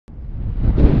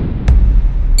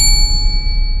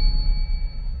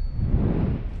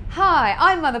Hi,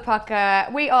 I'm Mother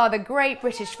Pukka. We are the Great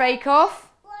British Fake Off.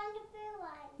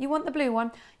 You want the blue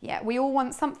one? Yeah, we all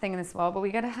want something in this world, but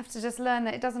we're going to have to just learn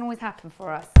that it doesn't always happen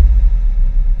for us.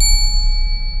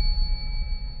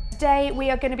 Today we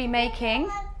are going to be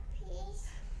making...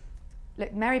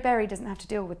 Look, Mary Berry doesn't have to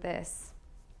deal with this.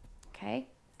 Okay?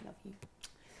 Love you.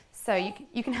 So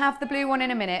you can have the blue one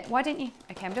in a minute. Why don't you?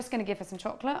 Okay, I'm just going to give her some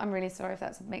chocolate. I'm really sorry if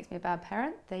that makes me a bad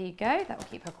parent. There you go. That will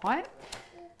keep her quiet.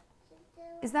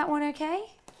 Is that one okay?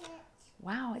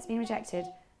 Wow, it's been rejected.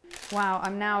 Wow,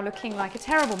 I'm now looking like a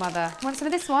terrible mother. Want some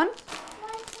of this one?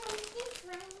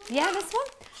 Yeah, this one?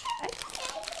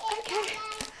 Okay.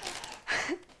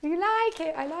 You like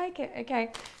it? I like it.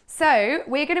 Okay. So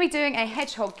we're going to be doing a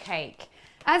hedgehog cake.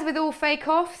 As with all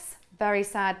fake-offs, very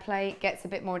sad plate, gets a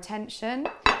bit more attention.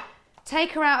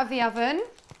 Take her out of the oven.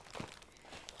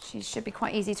 She should be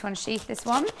quite easy to unsheath, this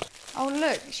one. Oh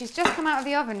look, she's just come out of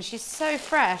the oven. She's so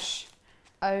fresh.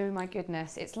 Oh my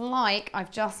goodness, it's like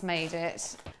I've just made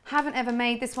it. Haven't ever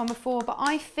made this one before, but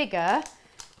I figure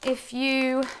if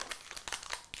you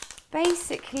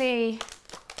basically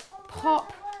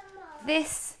pop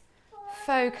this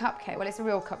faux cupcake, well, it's a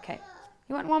real cupcake.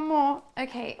 You want one more?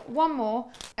 Okay, one more.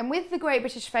 And with the Great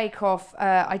British Fake Off,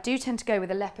 I do tend to go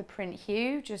with a leopard print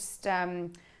hue, just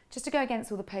to go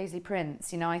against all the paisley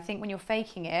prints. You know, I think when you're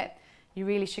faking it, you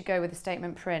really should go with a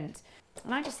statement print.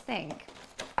 And I just think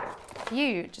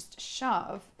you just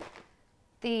shove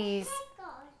these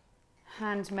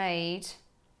handmade...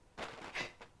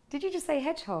 Did you just say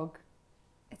hedgehog?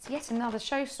 It's yet another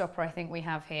showstopper I think we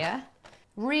have here.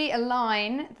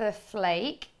 Realign the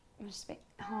flake. Just a bit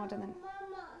harder than...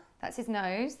 That's his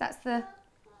nose. That's the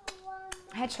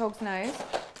hedgehog's nose.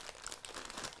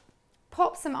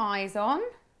 Pop some eyes on.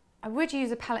 I would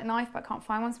use a palette knife, but I can't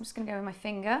find one, so I'm just going to go with my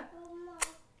finger.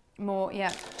 More,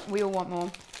 yeah, we all want more.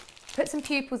 Put some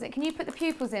pupils in. Can you put the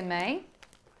pupils in, May?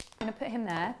 I'm going to put him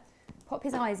there. Pop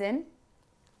his eyes in.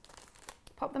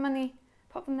 Pop them on the...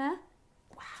 Pop them there.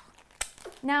 Wow.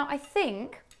 Now, I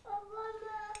think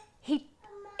he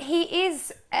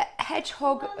is a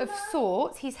hedgehog of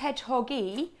sorts. He's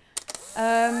hedgehoggy.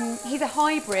 He's a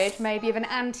hybrid, maybe, of an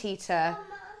anteater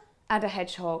and a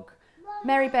hedgehog.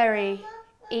 Mary Berry,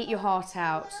 eat your heart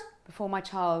out before my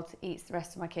child eats the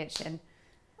rest of my kitchen.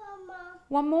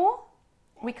 One more?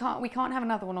 We can't have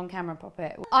another one on camera,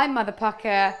 Poppet. I'm Mother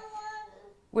Pukka.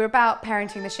 We're about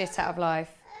parenting the shit out of life.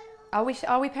 Are we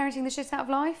parenting the shit out of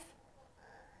life?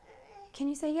 Can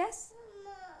you say yes?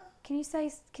 Can you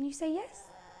say yes?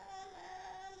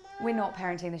 We're not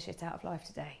parenting the shit out of life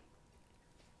today.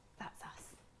 That's us.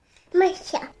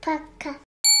 Mother Pukka.